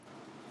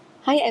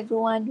Hi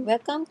everyone,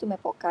 welcome to my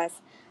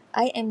podcast.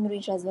 I am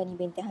Nurin Shazwani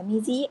binti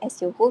Hamizi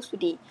as your host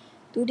today.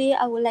 Today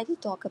I would like to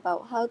talk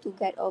about how to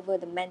get over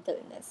the mental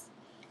illness.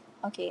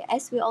 Okay,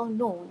 as we all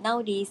know,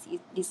 nowadays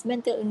this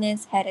mental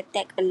illness had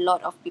attacked a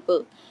lot of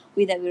people.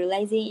 Without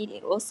realizing it,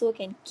 it also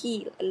can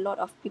kill a lot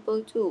of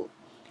people too.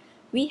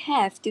 We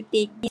have to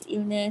take this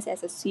illness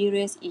as a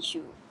serious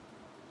issue.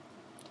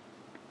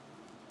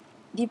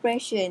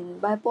 Depression,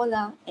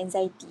 bipolar,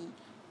 anxiety.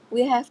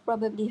 We have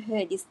probably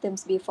heard these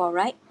terms before,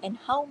 right? And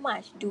how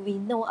much do we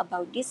know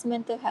about these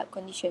mental health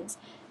conditions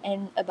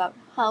and about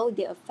how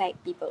they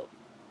affect people?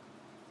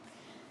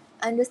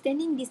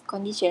 Understanding these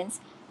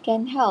conditions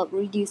can help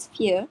reduce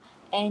fear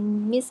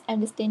and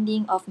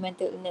misunderstanding of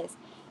mental illness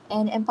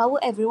and empower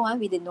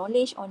everyone with the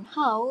knowledge on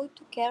how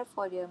to care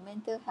for their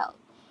mental health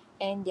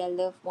and their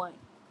loved one.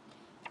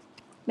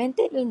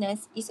 Mental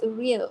illness is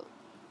real.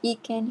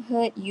 It can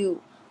hurt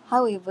you.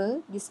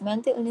 However, this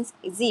mental illness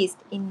exists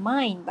in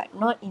mind but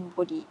not in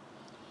body.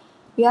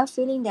 We are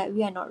feeling that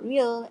we are not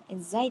real,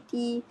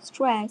 anxiety,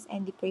 stress,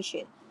 and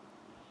depression.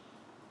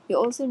 We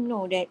also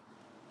know that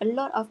a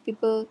lot of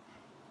people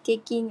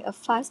taking a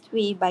fast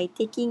way by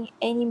taking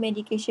any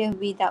medication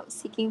without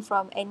seeking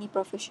from any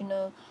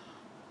professional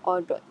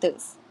or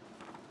doctors.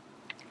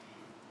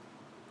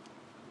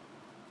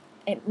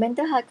 And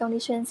mental health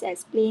conditions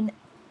explain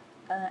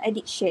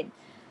addiction.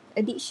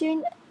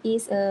 Addiction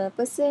is a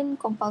person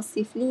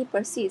compulsively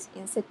persists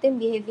in certain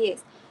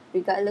behaviors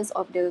regardless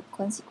of the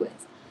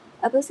consequence.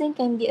 A person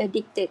can be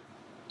addicted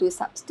to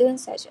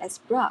substances such as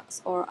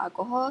drugs or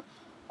alcohol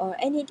or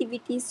any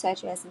activities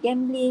such as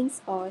gambling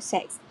or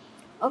sex.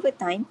 Over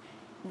time,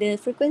 the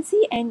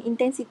frequency and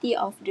intensity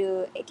of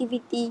the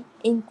activity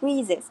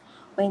increases.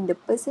 When the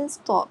person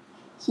stops,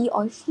 he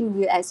or she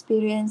will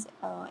experience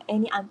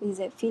any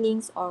unpleasant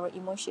feelings or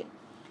emotion.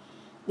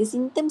 The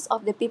symptoms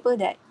of the people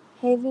that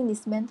having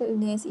this mental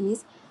illness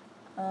is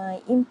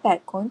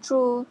impact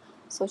control,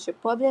 social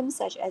problems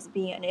such as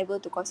being unable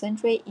to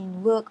concentrate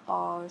in work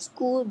or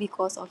school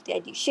because of the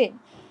addiction,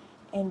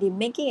 and the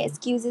making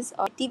excuses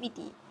or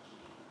activity,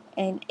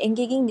 and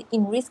engaging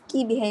in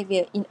risky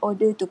behavior in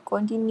order to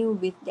continue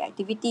with the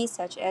activity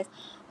such as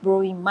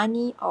borrowing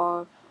money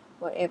or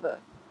whatever.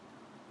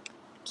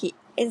 Okay,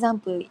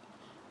 example,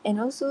 and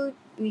also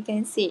we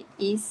can say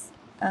is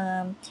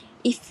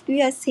if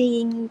we are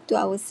saying to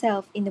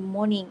ourselves in the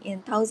morning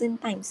in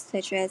 1,000 times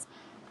such as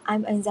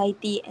I'm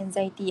anxiety,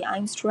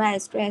 I'm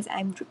stressed,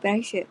 I'm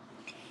depression.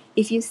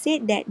 If you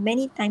said that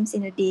many times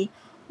in a day,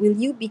 will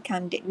you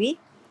become that way?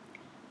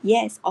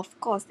 Yes, of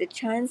course, the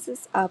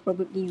chances are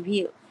probably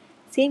real.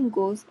 Same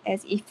goes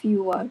as if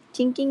you are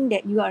thinking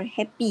that you are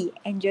happy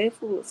and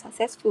joyful,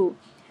 successful.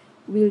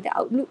 Will the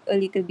outlook a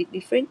little bit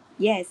different?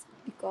 Yes,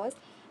 because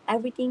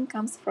everything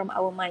comes from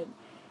our mind.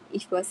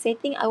 If we are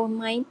setting our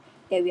mind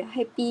that we are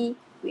happy,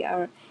 we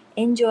are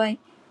enjoy,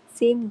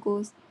 same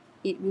goes,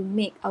 it will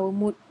make our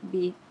mood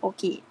be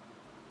okay.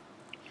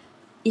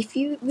 If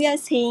we are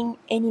saying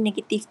any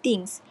negative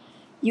things,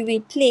 you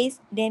will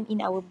place them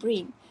in our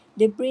brain.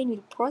 The brain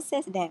will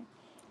process them,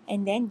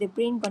 and then the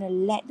brain gonna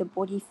let the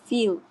body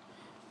feel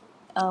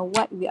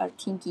what we are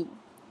thinking.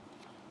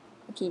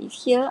 Okay,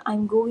 here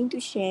I'm going to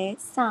share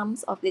some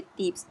of the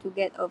tips to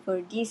get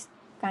over this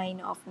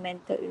kind of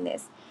mental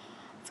illness.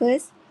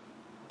 First,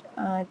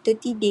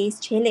 30 days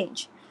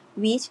challenge,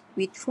 which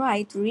we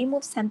try to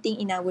remove something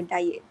in our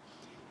diet.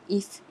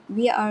 If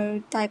we are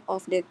type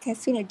of the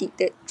caffeine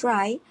addicted,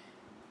 try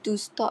to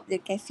stop the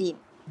caffeine.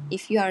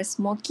 If you are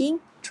smoking,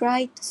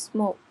 try to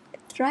smoke.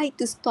 Try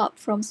to stop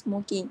from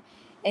smoking,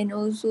 and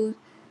also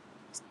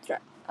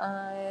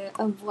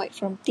avoid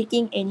from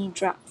taking any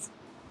drugs.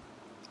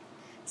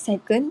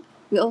 Second,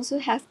 we also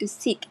have to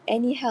seek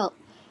any help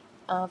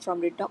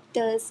from the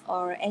doctors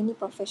or any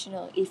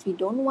professional. If you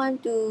don't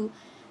want to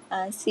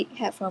seek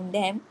help from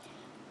them,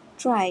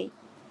 try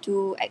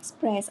to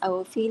express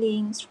our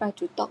feelings, try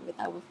to talk with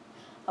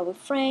our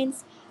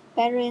friends,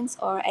 parents,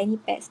 or any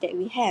pets that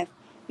we have.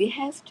 We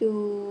have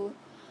to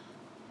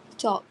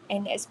talk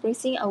and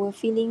expressing our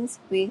feelings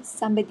with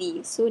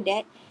somebody so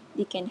that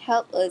they can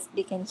help us,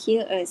 they can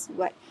hear us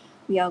what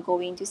we are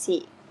going to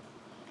say.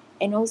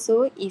 And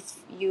also,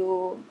 if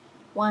you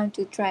want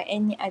to try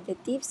any other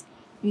tips,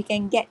 we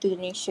can get to the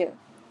nature.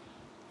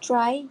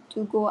 Try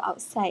to go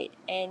outside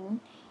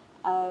and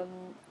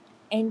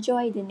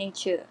enjoy the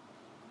nature.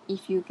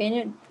 If you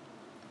cannot,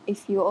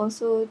 if you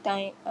also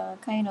kind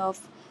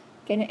of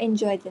cannot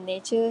enjoy the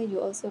nature, you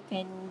also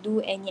can do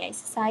any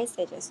exercise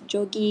such as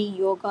jogging,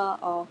 yoga,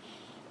 or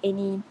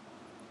any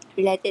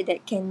related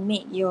that can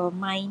make your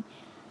mind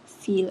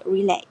feel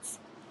relaxed.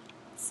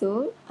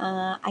 So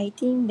I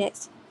think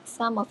that's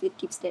some of the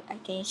tips that I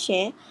can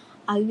share.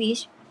 I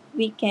wish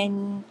we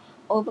can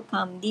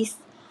overcome this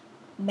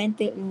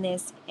mental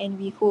illness, and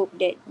we hope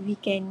that we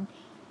can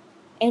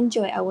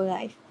enjoy our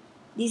life.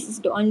 This is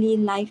the only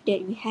life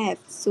that we have,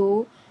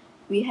 so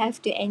we have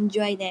to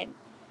enjoy them.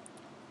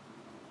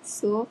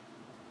 So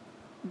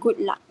good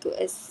luck to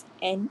us,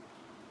 and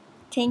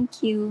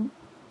thank you.